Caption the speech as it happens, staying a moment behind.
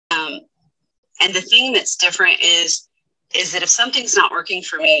And the thing that's different is that if something's not working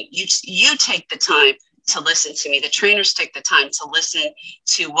for me, you take the time to listen to me. The trainers take the time to listen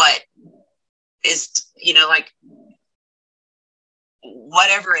to what is, like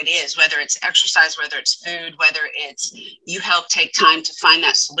whatever it is, whether it's exercise, whether it's food, whether it's, you help take time to find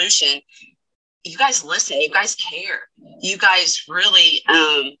that solution. You guys listen, you guys care. You guys really,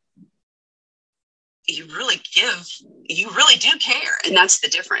 you really do care. And that's the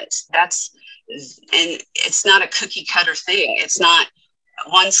difference. And it's not a cookie cutter thing. It's not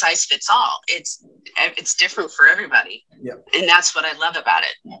one size fits all. It's different for everybody. Yeah. And that's what I love about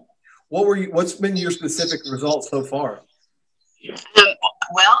it. What's been your specific results so far?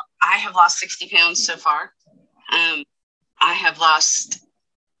 Well, I have lost 60 pounds so far. I have lost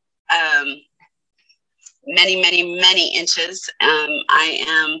many inches. I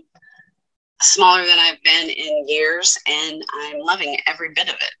am smaller than I've been in years, and I'm loving every bit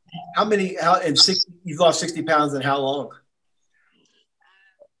of it. You've lost 60 pounds in how long?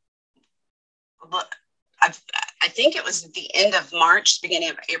 Well, I think it was at the end of March, beginning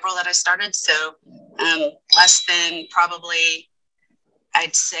of April that I started. So less than probably,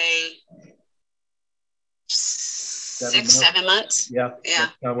 I'd say 7 months. Yeah.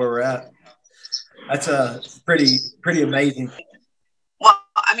 That's kind of where we're at. That's pretty amazing. Well,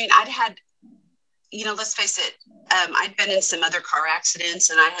 I mean, I'd had, let's face it, I'd been in some other car accidents,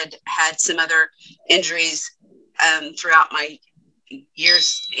 and I had some other injuries throughout my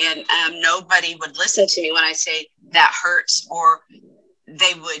years, and nobody would listen to me when I say that hurts, or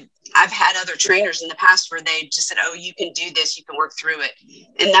I've had other trainers in the past where they just said, oh, you can do this, you can work through it.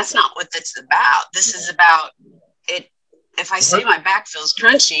 And that's not what this is about. This is about it. If I say my back feels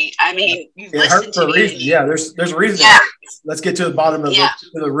crunchy, I mean, you've listened to me. Yeah, there's a reason. Yeah. Let's get to the bottom of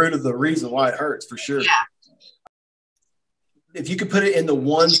the root of the reason why it hurts, for sure. Yeah. If you could put it into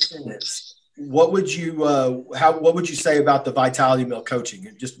one sentence, what would you say about the Vitality Mill coaching?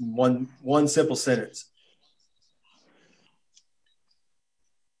 Just one simple sentence.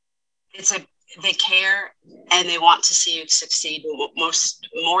 They care, and they want to see you succeed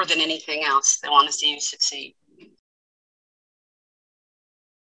more than anything else. They want to see you succeed.